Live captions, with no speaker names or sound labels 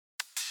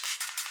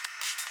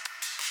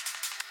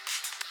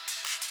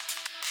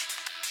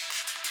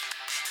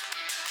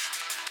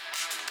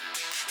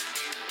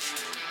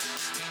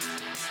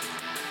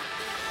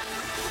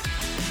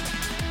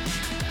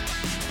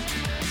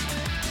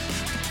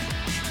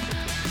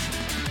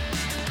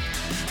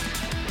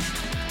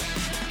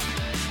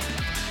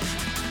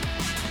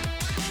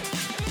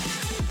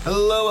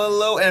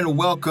Hello, and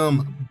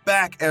welcome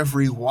back,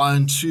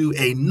 everyone, to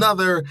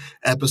another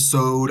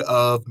episode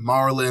of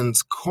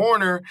Marlon's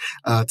Corner.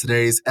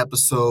 Today's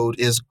episode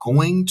is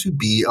going to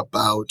be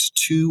about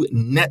two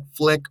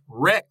Netflix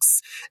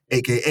recs,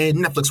 aka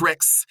Netflix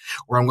recs,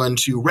 where I'm going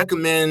to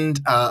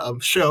recommend a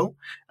show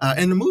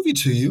and a movie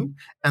to you.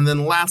 And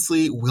then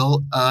lastly,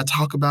 we'll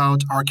talk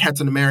about our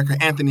Captain America,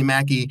 Anthony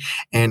Mackie,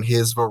 and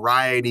his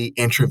variety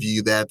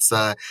interview that's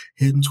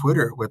hidden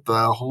Twitter with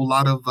a whole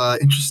lot of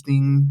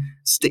interesting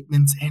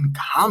statements and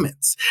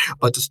comments.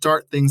 But to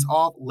start things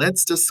off,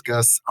 let's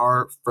discuss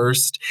our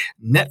first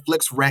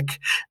Netflix rec.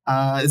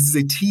 This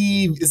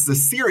is a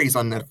series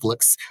on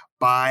Netflix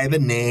by the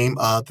name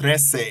of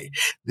Trece.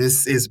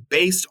 This is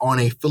based on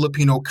a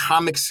Filipino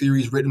comic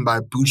series written by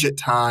Budget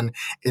Tan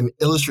and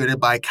illustrated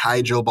by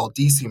Kaijo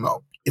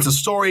Baldissimo. It's a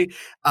story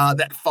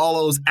that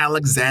follows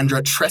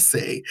Alexandra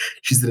Trece.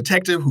 She's a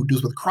detective who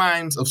deals with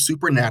crimes of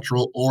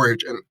supernatural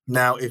origin.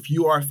 Now, if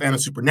you are a fan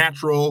of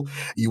Supernatural,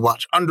 you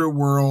watch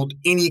Underworld,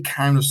 any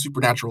kind of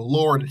supernatural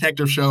lore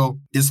detective show,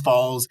 this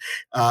follows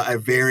a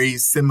very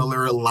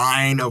similar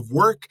line of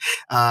work.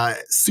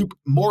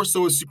 More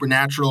so as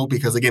Supernatural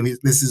because, again,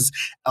 this is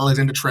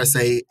Alexandra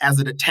Trece as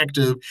a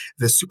detective,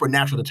 the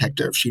supernatural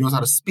detective. She knows how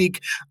to speak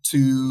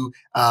to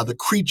the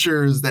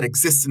creatures that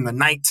exist in the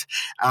night,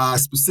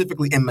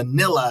 specifically in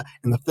Manila,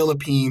 in the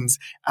Philippines.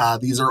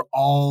 These are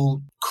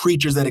all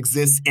creatures that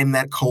exist in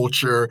that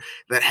culture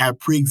that have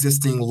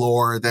pre-existing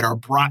lore that are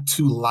brought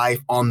to life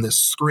on the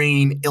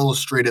screen,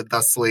 illustrated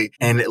thusly,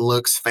 and it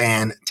looks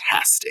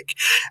fantastic.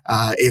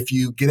 If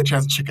you get a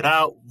chance to check it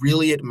out,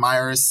 really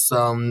admire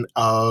some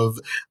of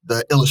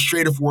the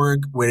illustrative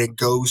work when it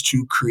goes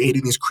to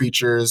creating these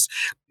creatures.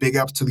 Big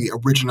ups to the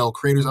original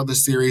creators of the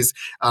series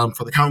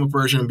for the comic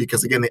version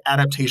because, again, the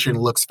adaptation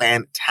looks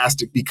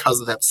fantastic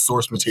because of that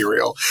source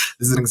material.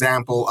 This is an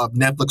example of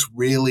Netflix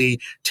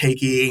really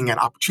taking an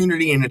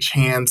opportunity and a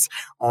chance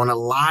on a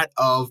lot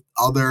of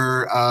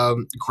other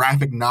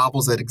graphic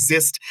novels that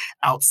exist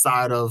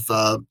outside of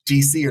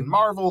DC and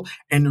Marvel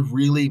and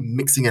really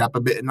mixing it up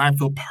a bit. And I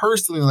feel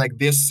personally like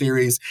this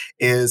series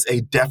is a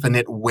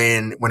definite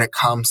win when it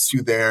comes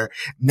to their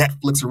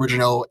Netflix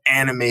original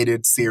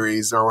animated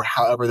series or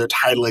however they're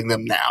titling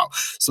them now.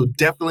 So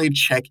definitely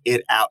check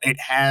it out. It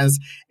has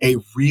a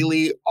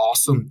really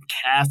awesome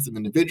cast of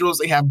individuals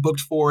they have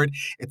booked for it.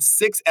 It's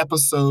 6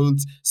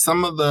 episodes.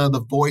 Some of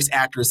the voice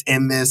actors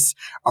in this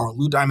are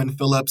Lou Diamond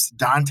Phillips,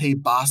 Dante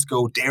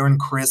Bosco, Darren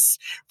Criss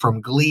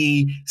from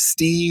Glee,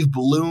 Steve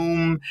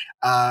Bloom,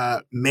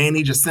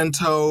 Manny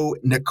Jacinto,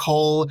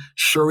 Nicole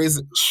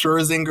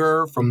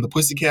Scherzinger from the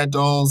Pussycat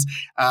Dolls.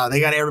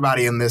 They got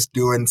everybody in this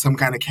doing some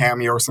kind of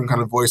cameo or some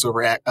kind of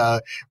voiceover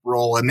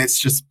role, and it's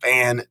just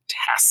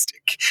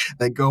fantastic.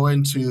 They go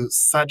into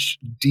such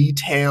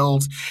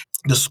detailed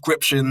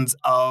descriptions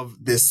of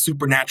this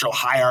supernatural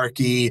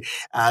hierarchy,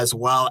 as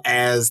well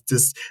as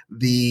just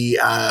the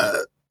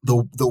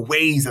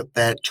ways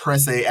that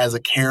Trece as a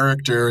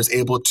character is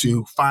able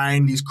to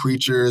find these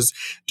creatures,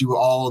 do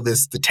all of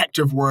this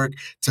detective work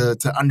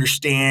to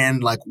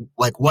understand like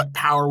what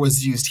power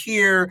was used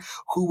here,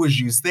 who was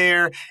used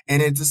there,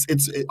 and it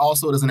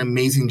also does an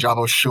amazing job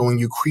of showing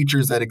you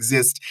creatures that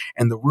exist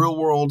in the real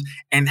world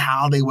and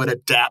how they would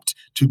adapt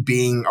to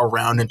being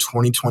around in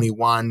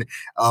 2021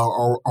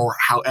 or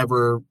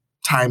however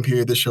time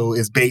period the show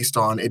is based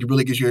on. It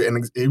really gives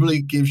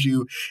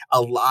you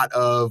a lot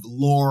of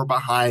lore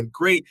behind.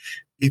 Great.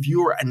 If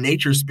you were a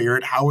nature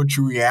spirit, how would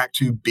you react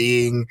to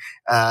being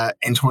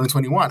in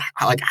 2021?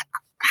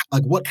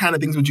 Like what kind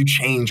of things would you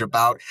change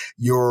about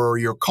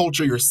your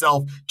culture,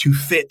 yourself, to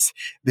fit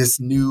this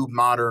new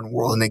modern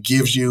world? And it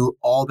gives you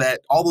all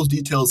those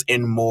details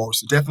and more.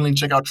 So definitely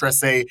check out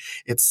Trece.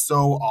 It's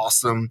so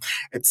awesome.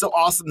 It's so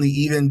awesome they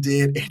even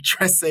did a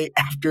Trece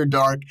After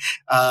Dark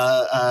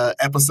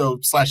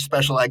episode /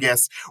 special, I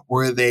guess,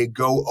 where they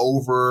go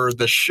over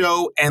the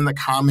show and the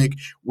comic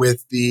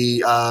with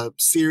the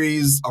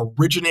series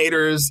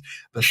originators,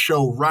 the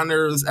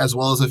showrunners, as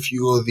well as a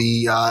few of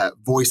the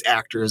voice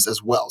actors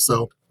as well.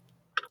 So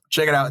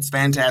check it out. It's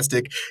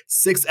fantastic.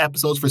 6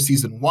 episodes for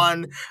season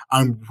 1.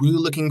 I'm really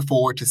looking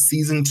forward to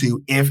season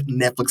 2 if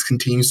Netflix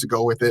continues to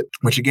go with it,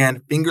 which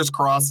again, fingers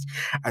crossed.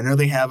 I know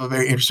they have a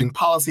very interesting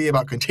policy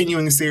about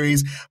continuing the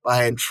series, but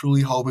I am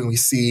truly hoping we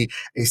see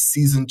a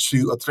season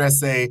 2 of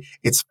Trece.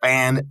 It's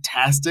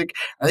fantastic.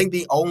 I think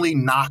the only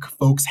knock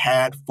folks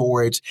had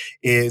for it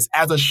is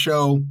as a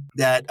show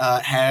that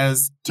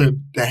has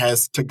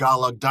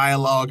Tagalog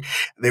dialogue.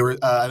 They were,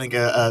 I think,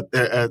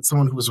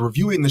 someone who was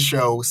reviewing the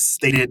show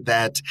stated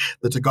that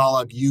the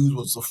Tagalog used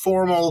was the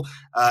formal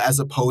as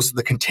opposed to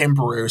the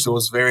contemporary. So it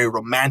was very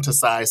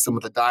romanticized, some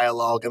of the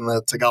dialogue in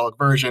the Tagalog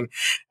version.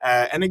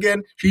 And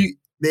again,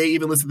 They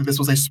even listed that this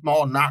was a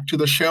small knock to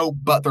the show,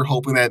 but they're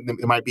hoping that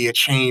it might be a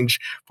change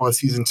for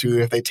season 2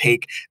 if they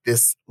take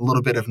this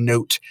little bit of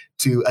note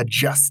to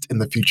adjust in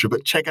the future.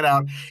 But check it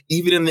out.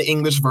 Even in the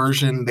English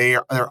version,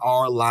 there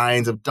are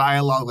lines of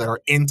dialogue that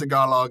are in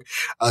Tagalog,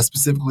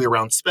 specifically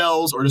around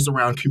spells or just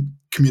around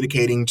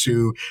communicating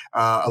to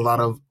a lot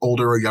of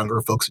older or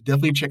younger folks.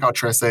 Definitely check out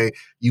Trese.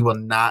 You will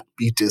not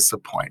be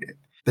disappointed.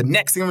 The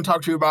next thing I'm going to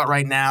talk to you about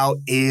right now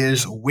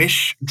is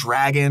Wish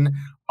Dragon.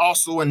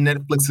 Also on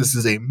Netflix, this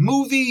is a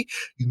movie.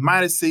 You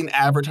might have seen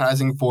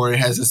advertising for it. It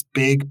has this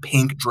big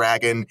pink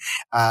dragon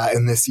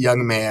and this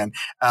young man.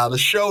 The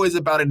show is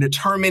about a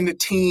determined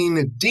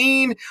teen,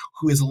 Dean,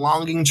 who is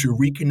longing to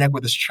reconnect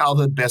with his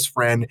childhood best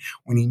friend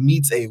when he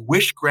meets a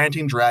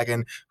wish-granting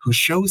dragon who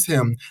shows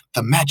him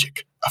the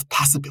magic of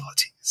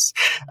possibilities.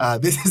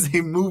 This is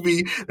a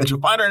movie that you'll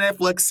find on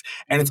Netflix,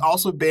 and it's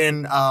also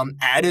been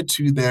added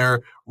to their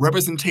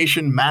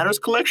Representation Matters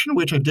collection,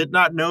 which I did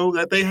not know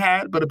that they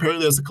had, but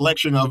apparently there's a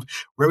collection of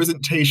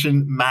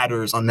Representation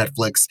Matters on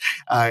Netflix.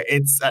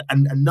 It's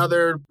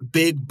another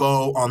big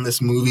bow on this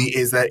movie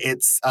is that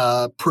it's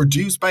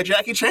produced by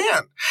Jackie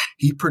Chan.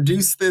 He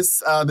produced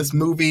this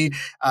movie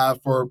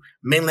for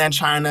mainland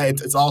China.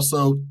 It's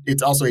also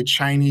a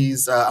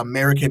Chinese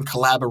American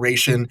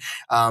collaboration.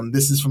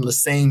 This is from the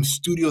same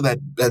studio that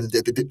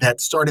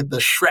started the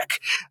Shrek,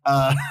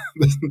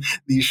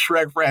 the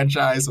Shrek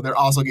franchise. So they're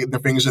also getting their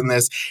fingers in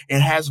this.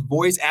 It has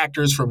voice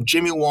actors from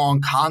Jimmy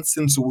Wong,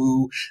 Constance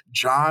Wu,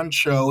 John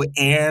Cho,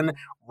 and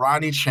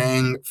Ronnie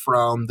Chang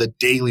from The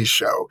Daily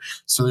Show.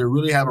 So they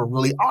really have a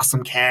really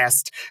awesome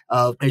cast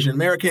of Asian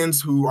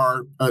Americans who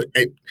are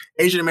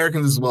Asian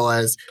Americans as well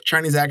as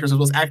Chinese actors, as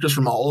well as actors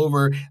from all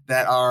over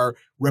that are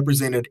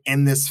represented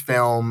in this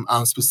film,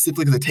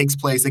 specifically because it takes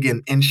place,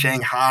 again, in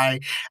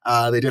Shanghai.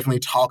 They definitely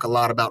talk a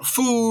lot about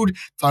food,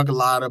 talk a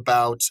lot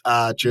about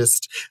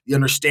just the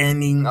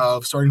understanding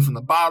of starting from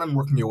the bottom,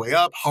 working your way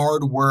up,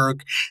 hard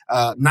work,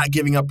 not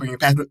giving up on your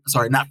past,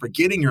 not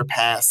forgetting your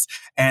past,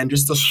 and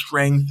just the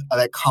strength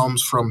that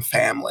comes from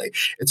family.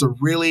 It's a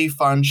really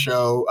fun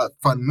show, a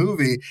fun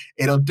movie.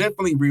 It'll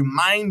definitely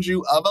remind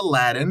you of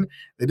Aladdin.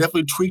 They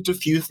definitely tweaked a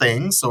few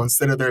things. So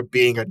instead of there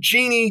being a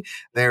genie,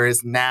 there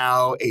is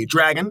now a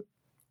dragon.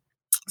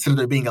 Instead of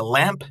there being a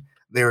lamp,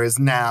 there is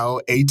now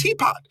a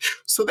teapot.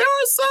 So there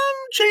are some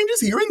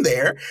changes here and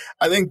there.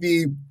 I think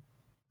the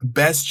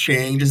best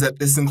change is that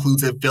this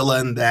includes a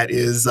villain that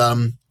is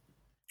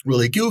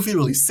really goofy,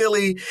 really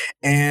silly,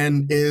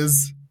 and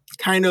is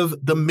kind of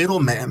the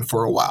middleman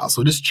for a while.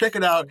 So just check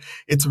it out.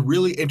 It's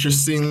really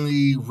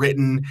interestingly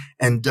written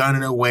and done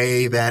in a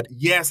way that,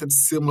 yes,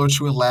 it's similar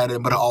to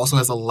Aladdin, but it also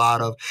has a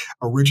lot of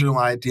original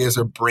ideas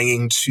of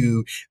bringing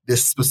to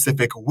this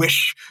specific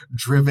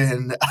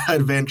wish-driven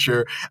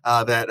adventure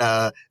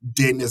that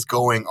Din is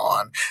going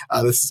on.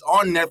 This is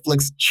on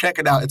Netflix. Check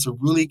it out. It's a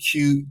really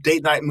cute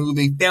date night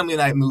movie, family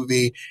night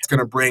movie. It's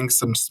going to bring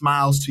some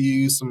smiles to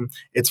you.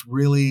 It's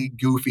really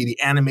goofy. The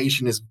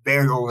animation is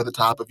very over the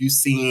top. If you've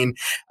seen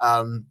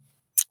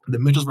the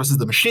Mitchells versus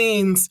the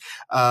Machines,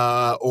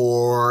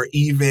 or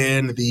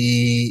even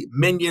the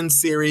Minions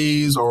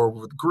series, or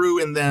with Gru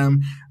in them,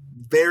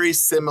 very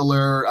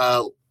similar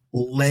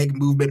leg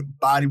movement,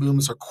 body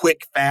movements are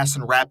quick, fast,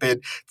 and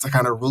rapid to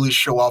kind of really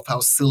show off how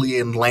silly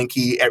and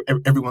lanky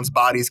everyone's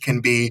bodies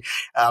can be.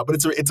 But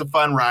it's a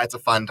fun ride. It's a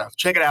fun time.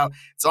 Check it out.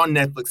 It's on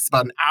Netflix. It's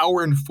about an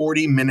hour and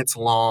 40 minutes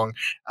long,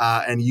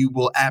 and you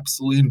will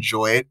absolutely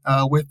enjoy it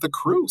with the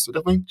crew. So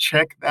definitely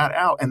check that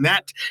out. And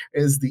that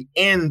is the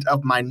end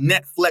of my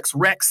Netflix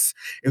Recs.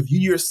 If you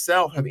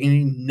yourself have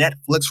any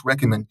Netflix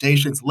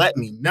recommendations, let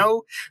me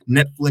know.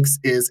 Netflix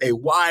is a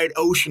wide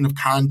ocean of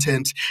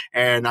content,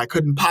 and I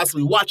couldn't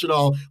possibly watch it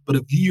all, but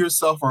if you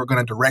yourself are going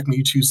to direct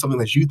me to something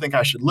that you think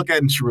I should look at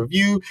and should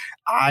review,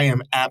 I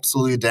am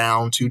absolutely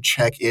down to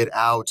check it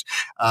out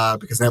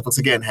because Netflix,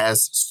 again,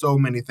 has so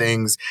many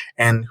things,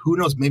 and who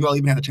knows, maybe I'll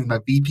even have to change my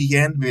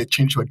VPN, maybe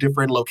change to a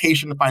different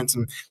location to find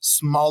some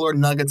smaller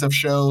nuggets of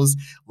shows.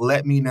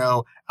 Let me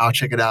know. I'll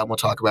check it out and we'll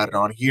talk about it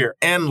on here.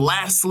 And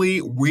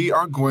lastly, we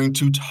are going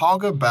to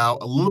talk about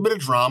a little bit of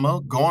drama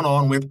going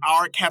on with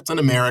our Captain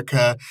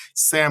America,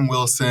 Sam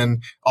Wilson,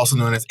 also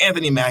known as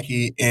Anthony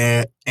Mackie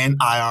in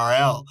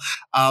IRL.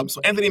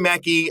 So Anthony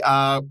Mackie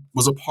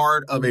was a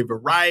part of a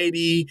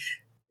Variety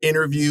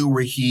interview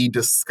where he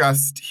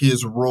discussed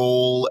his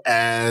role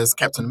as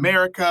Captain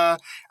America,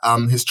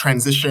 his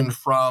transition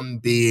from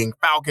being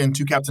Falcon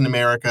to Captain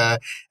America,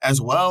 as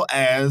well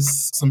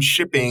as some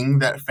shipping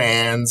that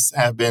fans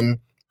have been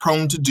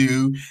prone to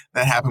do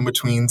that happened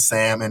between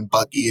Sam and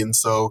Bucky. And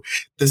so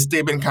this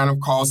statement kind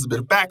of caused a bit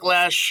of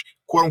backlash,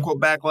 quote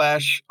unquote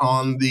backlash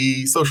on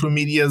the social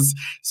medias.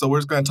 So we're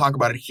just going to talk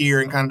about it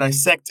here and kind of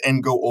dissect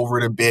and go over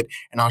it a bit.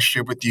 And I'll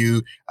share with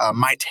you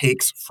my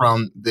takes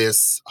from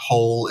this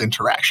whole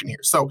interaction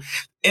here. So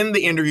in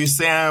the interview,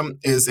 Sam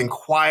is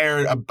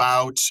inquired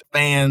about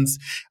fans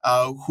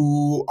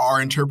who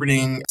are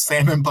interpreting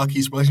Sam and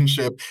Bucky's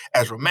relationship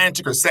as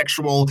romantic or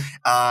sexual.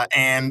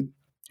 And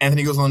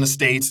Anthony goes on to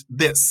state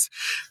this.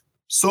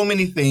 So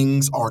many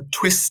things are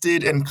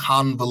twisted and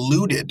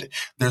convoluted.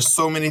 There's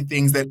so many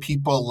things that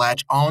people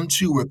latch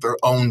onto with their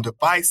own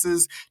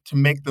devices to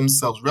make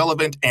themselves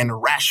relevant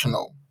and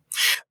rational.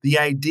 The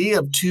idea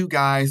of two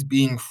guys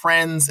being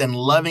friends and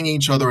loving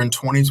each other in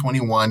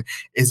 2021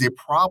 is a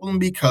problem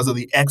because of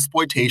the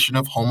exploitation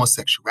of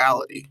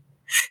homosexuality.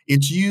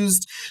 It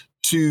used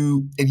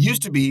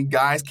to be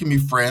guys can be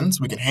friends,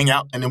 we can hang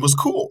out, and it was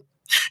cool.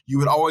 You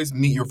would always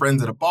meet your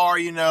friends at a bar,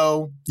 you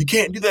know. You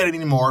can't do that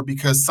anymore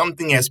because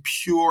something as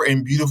pure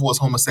and beautiful as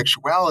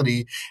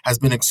homosexuality has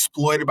been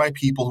exploited by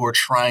people who are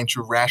trying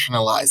to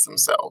rationalize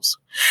themselves.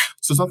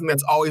 So something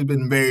that's always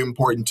been very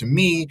important to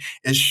me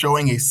is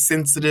showing a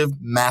sensitive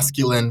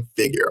masculine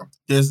figure.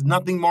 There's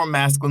nothing more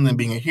masculine than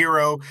being a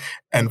hero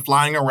and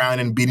flying around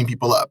and beating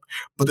people up.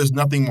 But there's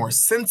nothing more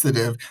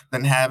sensitive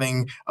than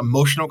having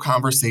emotional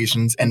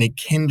conversations and a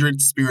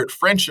kindred spirit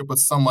friendship with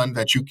someone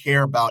that you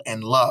care about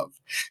and love.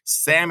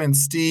 Sam and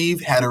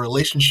Steve had a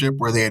relationship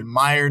where they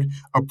admired,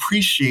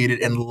 appreciated,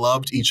 and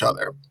loved each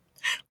other.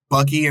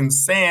 Bucky and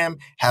Sam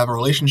have a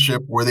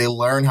relationship where they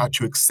learn how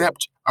to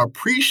accept,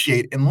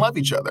 appreciate, and love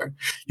each other.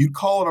 You'd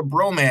call it a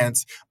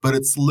bromance, but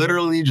it's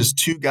literally just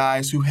two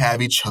guys who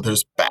have each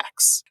other's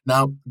backs.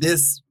 Now,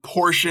 this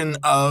portion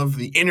of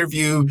the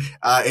interview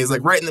is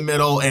like right in the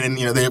middle, and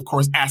they of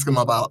course ask him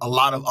about a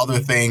lot of other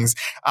things.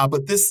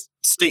 But this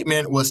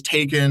statement was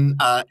taken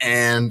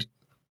and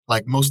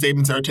like most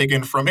statements that are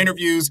taken from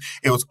interviews,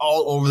 it was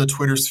all over the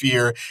Twitter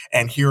sphere.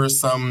 And here are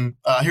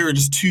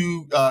just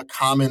two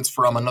comments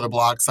from another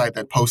blog site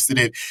that posted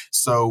it,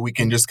 so we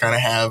can just kind of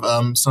have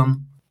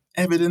some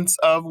evidence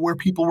of where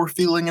people were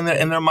feeling in their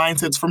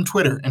mindsets from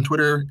Twitter. And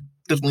Twitter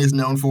definitely is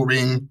known for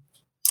being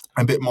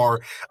a bit more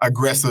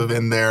aggressive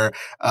in their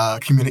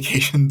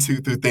communication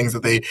through things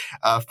that they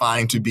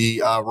find to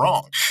be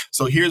wrong.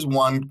 So here's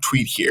one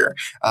tweet here.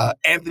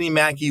 Anthony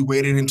Mackie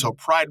waited until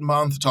Pride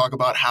Month to talk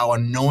about how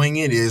annoying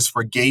it is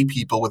for gay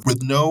people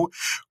with no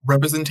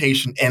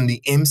representation in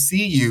the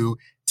MCU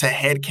to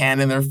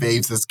headcanon their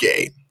faves as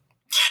gay.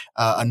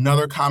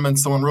 Another comment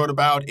someone wrote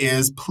about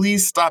is,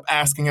 please stop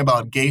asking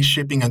about gay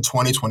shipping in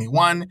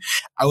 2021.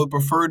 I would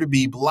prefer to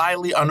be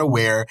blithely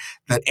unaware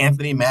that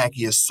Anthony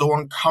Mackie is so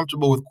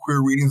uncomfortable with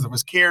queer readings of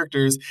his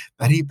characters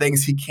that he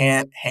thinks he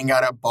can't hang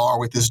out at bar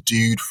with his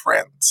dude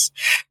friends.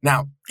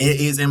 Now, it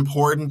is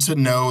important to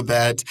know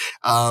that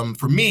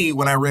for me,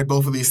 when I read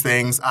both of these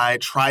things, I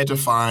tried to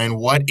find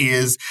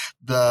what's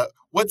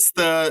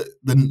the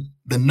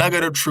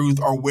nugget of truth,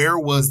 or where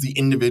was the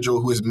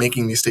individual who is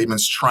making these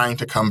statements trying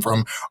to come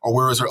from, or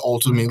where is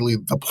ultimately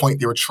the point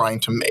they were trying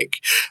to make.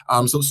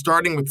 So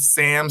starting with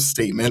Sam's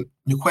statement,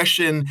 the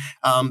question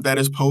that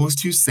is posed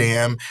to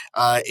Sam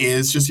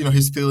is just,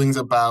 his feelings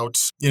about,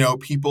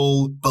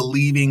 people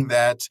believing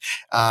that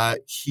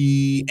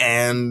he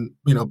and,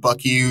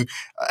 Bucky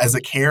as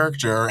a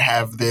character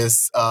have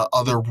this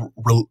other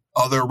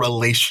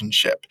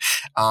relationship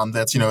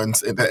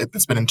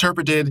that's been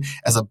interpreted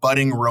as a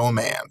budding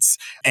romance.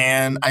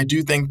 And I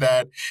do think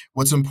that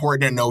what's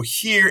important to know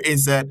here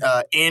is that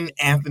in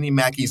Anthony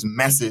Mackie's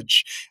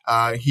message,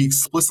 he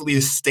explicitly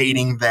is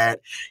stating that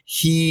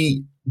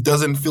he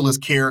doesn't feel his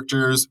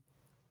character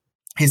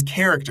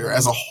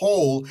as a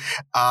whole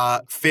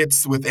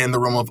fits within the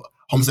realm of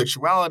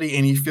homosexuality,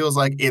 and he feels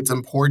like it's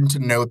important to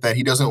note that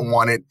he doesn't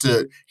want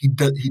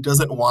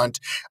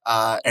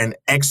an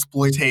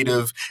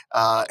exploitative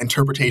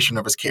interpretation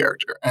of his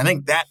character. And I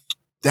think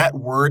that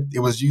word, it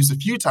was used a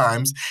few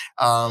times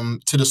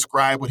to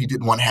describe what he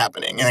didn't want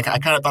happening. And I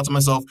kind of thought to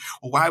myself,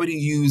 well, why would he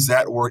use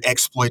that word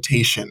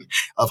exploitation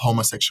of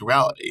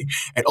homosexuality?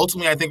 And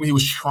ultimately, I think what he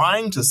was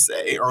trying to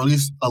say, or at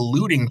least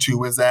alluding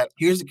to, is that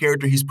here's the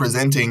character he's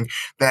presenting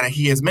that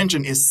he has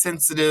mentioned is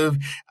sensitive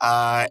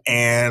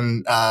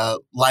and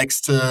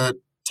likes to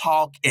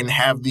talk and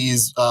have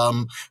these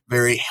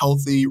very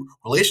healthy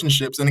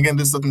relationships. And again,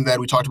 this is something that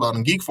we talked about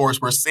in Geek Force,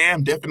 where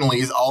Sam definitely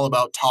is all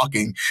about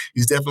talking.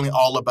 He's definitely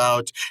all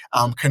about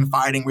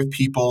confiding with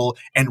people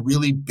and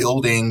really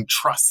building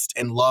trust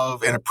and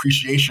love and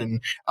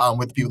appreciation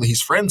with the people that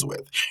he's friends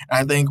with. And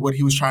I think what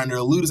he was trying to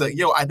allude is that,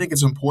 I think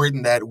it's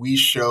important that we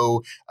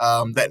show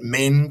that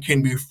men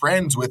can be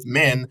friends with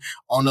men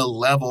on a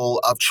level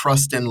of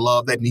trust and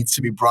love that needs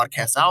to be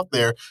broadcast out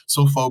there,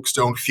 so folks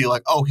don't feel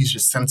like, oh, he's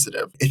just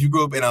sensitive. If you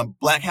grew up in a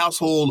Black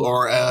household,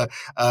 or a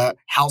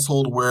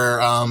household where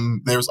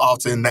there's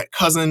often that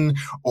cousin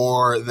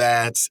or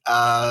that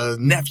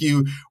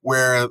nephew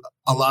where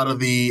a lot of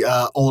the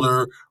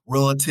older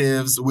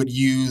relatives would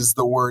use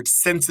the word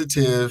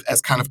sensitive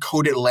as kind of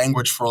coded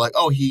language for like,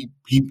 oh, he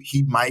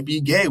might be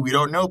gay. We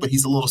don't know, but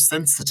he's a little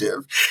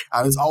sensitive.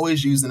 It's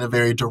always used in a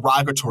very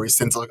derogatory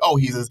sense, like, oh,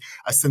 he's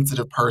a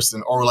sensitive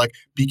person, or like,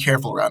 be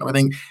careful around him. I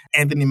think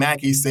Anthony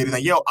Mackie stated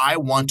that, I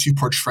want to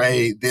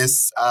portray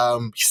this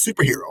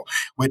superhero,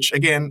 which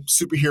again,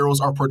 superheroes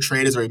are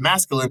portrayed as very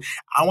masculine.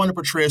 I want to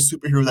portray a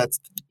superhero that's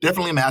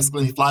definitely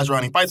masculine. He flies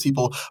around, he fights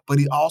people, but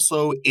he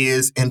also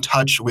is in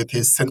touch with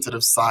his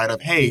sensitive side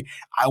of, hey,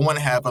 I want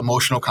to have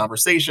emotional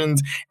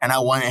conversations and I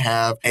want to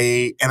have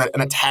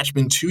an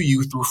attachment to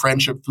you through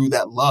friendship, through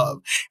that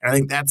love. And I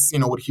think that's,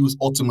 what he was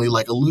ultimately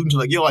like alluding to,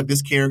 like, like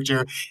this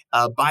character,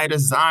 by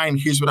design,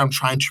 here's what I'm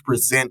trying to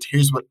present.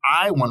 Here's what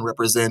I want to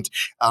represent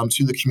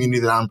to the community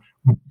that I'm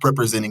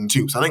representing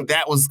too. So I think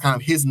that was kind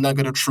of his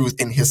nugget of truth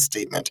in his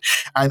statement.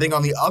 I think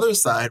on the other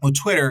side with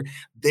Twitter,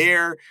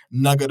 their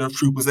nugget of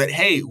truth was that,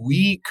 hey,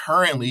 we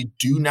currently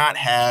do not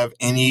have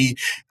any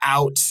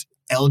out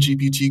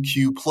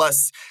LGBTQ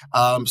plus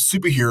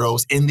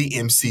superheroes in the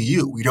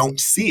MCU. We don't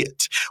see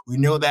it. We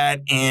know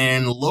that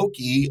in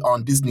Loki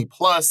on Disney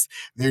Plus,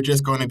 they're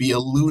just going to be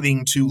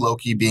alluding to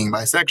Loki being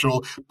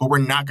bisexual, but we're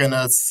not going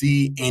to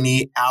see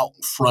any out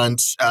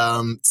front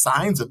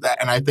signs of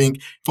that. And I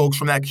think folks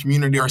from that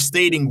community are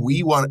stating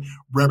we want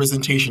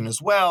representation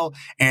as well.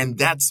 And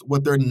that's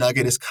what their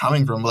nugget is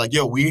coming from. Like,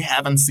 we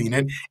haven't seen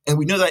it. And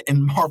we know that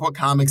in Marvel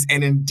Comics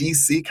and in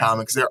DC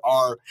Comics, there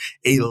are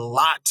a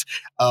lot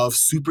of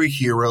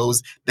superheroes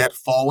that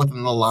fall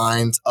within the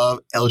lines of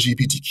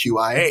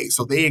LGBTQIA.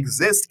 So they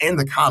exist in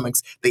the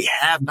comics. They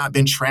have not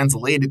been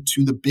translated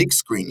to the big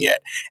screen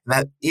yet. And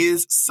that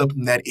is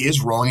something that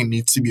is wrong and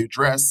needs to be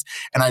addressed.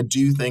 And I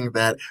do think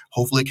that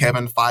hopefully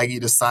Kevin Feige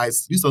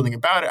decides to do something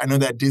about it. I know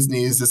that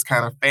Disney is this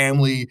kind of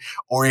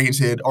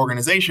family-oriented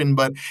organization,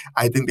 but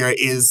I think there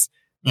is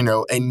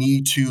a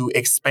need to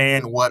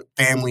expand what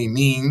family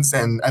means.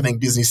 And I think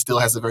Disney still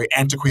has a very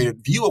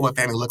antiquated view of what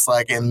family looks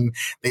like. And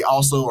they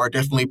also are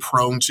definitely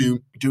prone to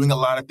doing a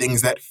lot of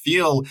things that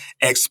feel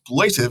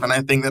exploitive. And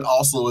I think that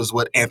also is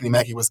what Anthony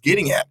Mackie was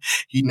getting at.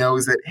 He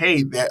knows that,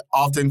 hey, that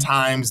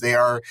oftentimes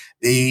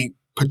they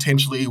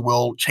potentially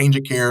will change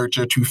a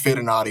character to fit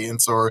an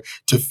audience or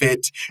to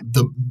fit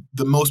the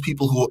most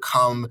people who will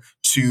come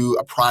to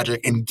a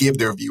project and give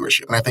their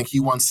viewership. And I think he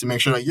wants to make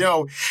sure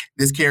that,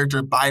 this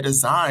character by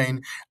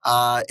design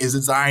is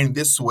designed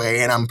this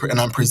way, and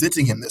I'm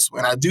presenting him this way.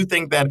 And I do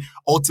think that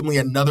ultimately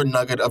another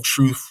nugget of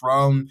truth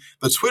from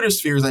the Twitter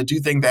sphere is I do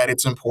think that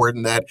it's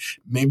important that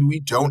maybe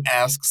we don't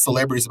ask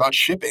celebrities about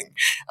shipping,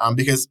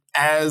 because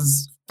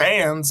as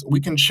fans,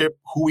 we can ship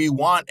who we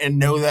want and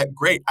know that,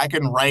 great, I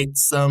can write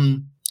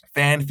some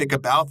fanfic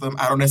about them.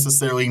 I don't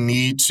necessarily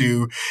need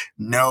to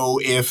know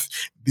if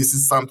this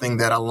is something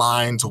that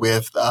aligns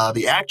with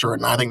the actor.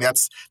 And I think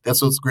that's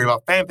what's great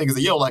about fanfic is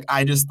that,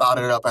 I just thought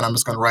it up and I'm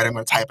just going to write it, I'm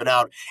going to type it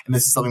out. And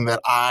this is something that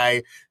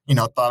I,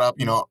 thought up,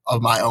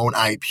 of my own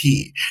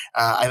IP.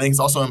 I think it's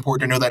also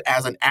important to know that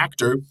as an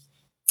actor,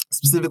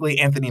 specifically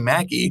Anthony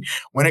Mackie,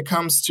 when it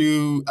comes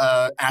to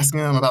asking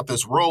him about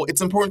this role,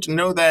 it's important to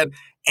know that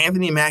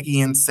Anthony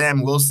Mackie and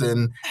Sam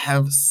Wilson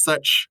have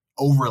such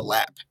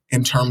overlap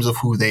in terms of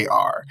who they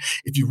are.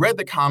 If you read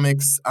the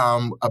comics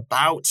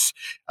about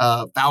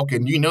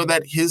Falcon, you know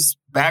that his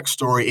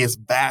backstory is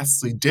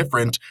vastly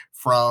different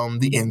from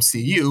the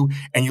MCU.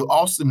 And you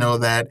also know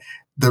that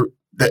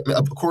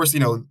of course,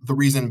 the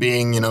reason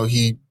being,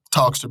 he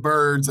talks to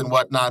birds and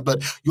whatnot,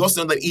 but you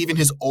also know that even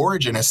his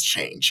origin has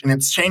changed. And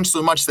it's changed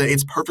so much that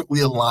it's perfectly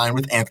aligned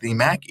with Anthony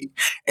Mackie.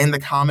 In the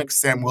comics,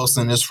 Sam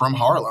Wilson is from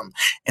Harlem.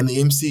 In the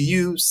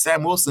MCU,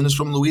 Sam Wilson is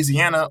from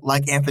Louisiana,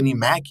 like Anthony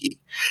Mackie.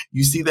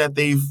 You see that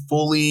they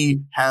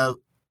fully have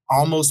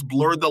almost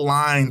blurred the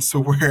lines to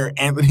where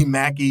Anthony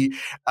Mackie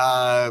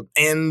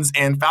ends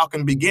and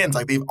Falcon begins.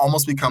 Like they've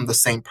almost become the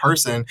same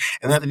person.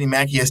 And Anthony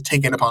Mackie has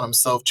taken upon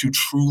himself to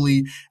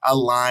truly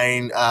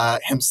align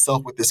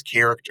himself with this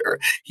character.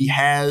 He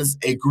has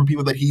a group of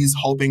people that he's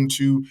hoping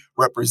to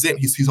represent.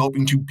 He's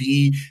hoping to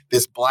be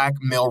this Black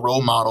male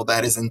role model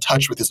that is in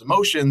touch with his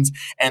emotions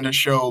and to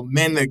show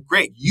men that,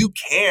 great, you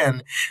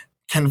can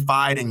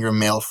confide in your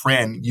male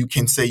friend. You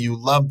can say you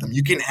love them.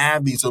 You can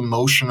have these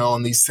emotional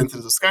and these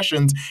sensitive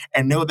discussions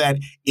and know that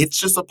it's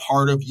just a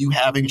part of you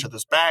having each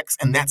other's backs,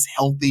 and that's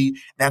healthy.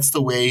 That's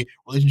the way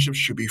relationships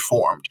should be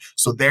formed.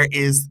 So there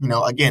is,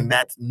 again,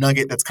 that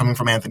nugget that's coming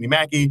from Anthony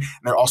Mackie, and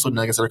there are also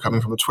nuggets that are coming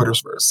from the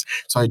Twitterverse.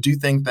 So I do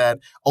think that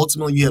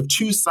ultimately you have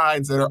two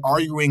sides that are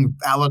arguing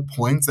valid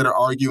points, that are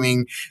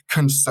arguing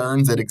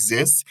concerns that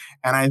exist.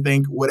 And I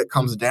think what it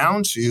comes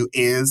down to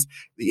is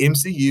the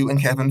MCU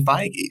and Kevin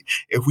Feige.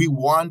 If we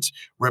want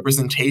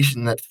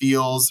representation that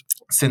feels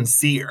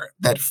sincere,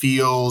 that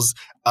feels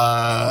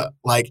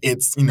like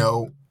it's,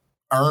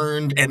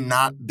 earned and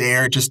not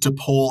there just to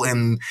pull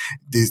in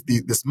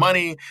this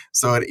money.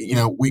 So,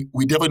 we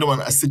definitely don't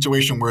want a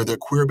situation where they're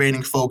queer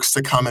baiting folks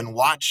to come and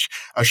watch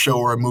a show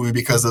or a movie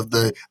because of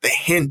the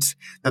hint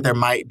that there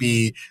might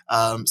be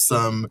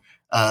some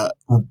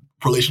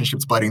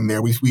relationships budding there.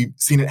 We've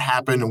seen it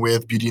happen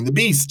with Beauty and the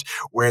Beast,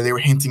 where they were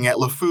hinting at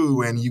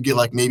LeFou, and you get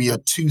like maybe a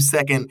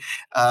 2-second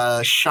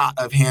shot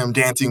of him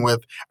dancing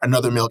with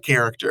another male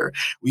character.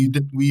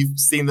 We've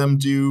seen them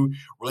do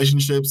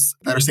relationships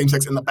that are same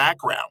sex in the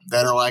background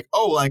that are like,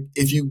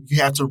 if you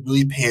have to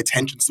really pay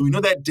attention. So we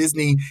know that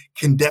Disney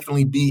can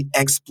definitely be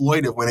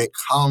exploitive when it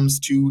comes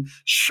to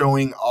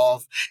showing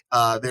off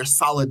their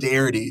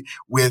solidarity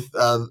with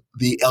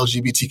the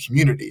LGBT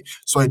community.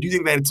 So I do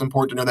think that it's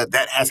important to know that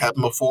that has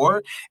happened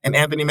before. And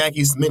Anthony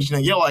Mackie's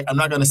mentioning, I'm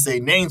not going to say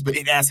names, but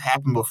it has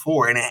happened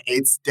before, and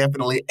it's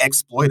definitely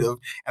exploitive.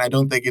 And I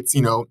don't think it's,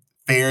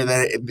 fair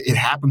that it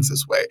happens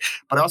this way.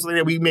 But I also think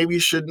that we maybe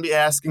shouldn't be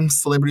asking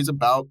celebrities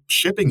about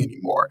shipping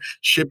anymore.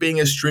 Shipping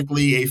is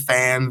strictly a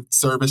fan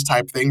service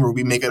type thing where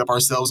we make it up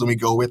ourselves and we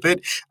go with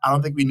it. I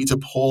don't think we need to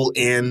pull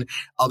in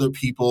other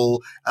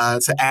people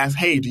to ask,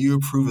 hey, do you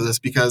approve of this?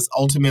 Because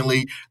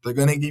ultimately they're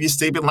going to give you a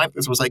statement like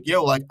this, where it's like,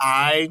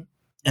 I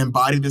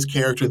embody this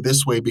character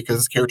this way because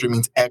this character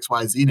means X,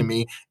 Y, Z to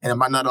me, and it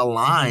might not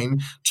align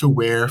to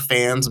where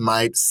fans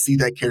might see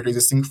that character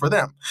existing for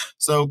them.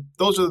 So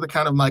those are the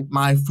kind of like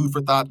my food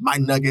for thought, my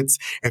nuggets.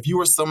 If you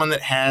are someone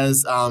that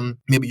has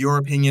maybe your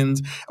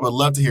opinions, I would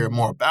love to hear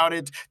more about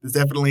it. This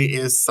definitely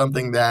is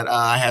something that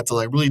I had to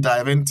really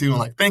dive into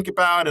and think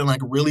about and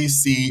really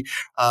see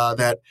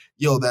that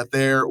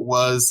there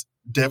was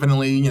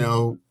definitely,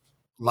 a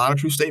lot of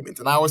true statements.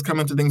 And I always come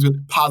into things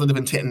with positive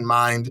intent in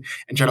mind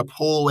and try to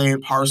pull away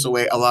and parse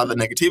away a lot of the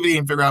negativity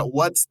and figure out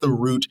what's the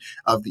root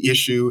of the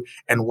issue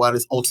and what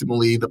is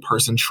ultimately the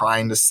person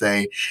trying to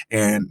say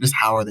and just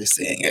how are they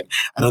saying it.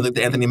 I don't think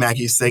that Anthony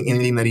Mackie is saying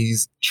anything that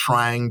he's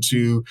trying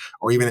to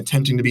or even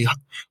attempting to be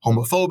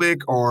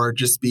homophobic or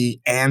just be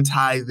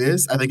anti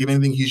this. I think if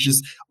anything, he's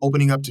just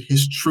opening up to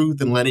his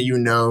truth and letting you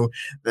know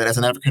that as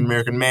an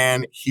African-American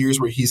man, here's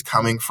where he's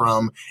coming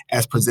from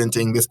as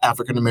presenting this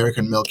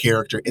African-American male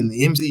character in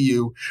the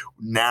MCU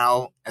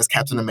now as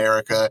Captain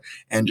America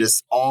and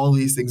just all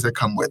these things that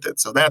come with it.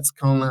 So that's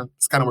kind of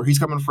where he's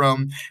coming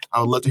from. I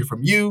would love to hear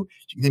from you.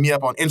 You can hit me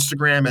up on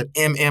Instagram at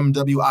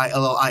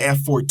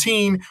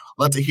MMWILLIF14.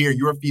 Love to hear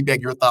your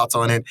feedback, your thoughts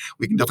on it.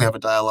 We can definitely have a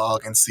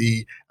dialogue and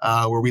see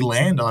where we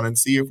land on and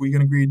see if we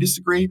can agree or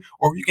disagree,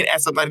 or if you can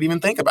add something I didn't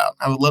even think about.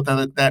 I would love to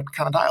have that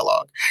kind of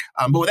dialogue.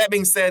 But with that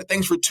being said,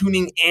 thanks for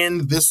tuning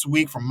in this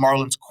week from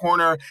Marlon's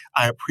Corner.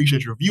 I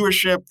appreciate your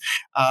viewership.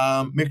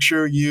 Make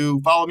sure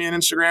you follow me on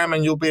Instagram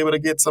and you'll be able to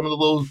get some of the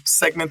little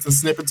segments and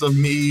snippets of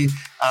me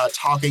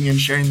talking and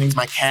sharing things.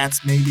 My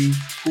cats, maybe,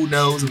 who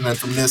knows? And then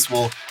from this,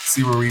 we'll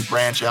see where we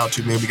branch out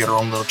to maybe get our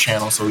own little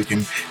channel so we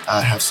can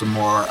have some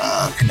more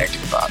connecting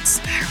thoughts.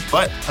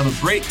 But have a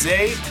great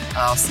day.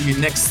 I'll see you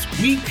next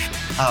week.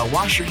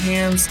 Wash your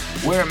hands,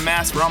 wear a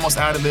mask. We're almost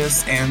out of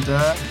this, and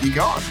be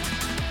gone.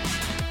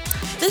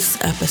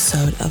 This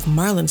episode of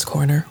Marlon's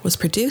Corner was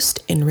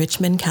produced in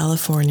Richmond,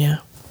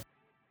 California.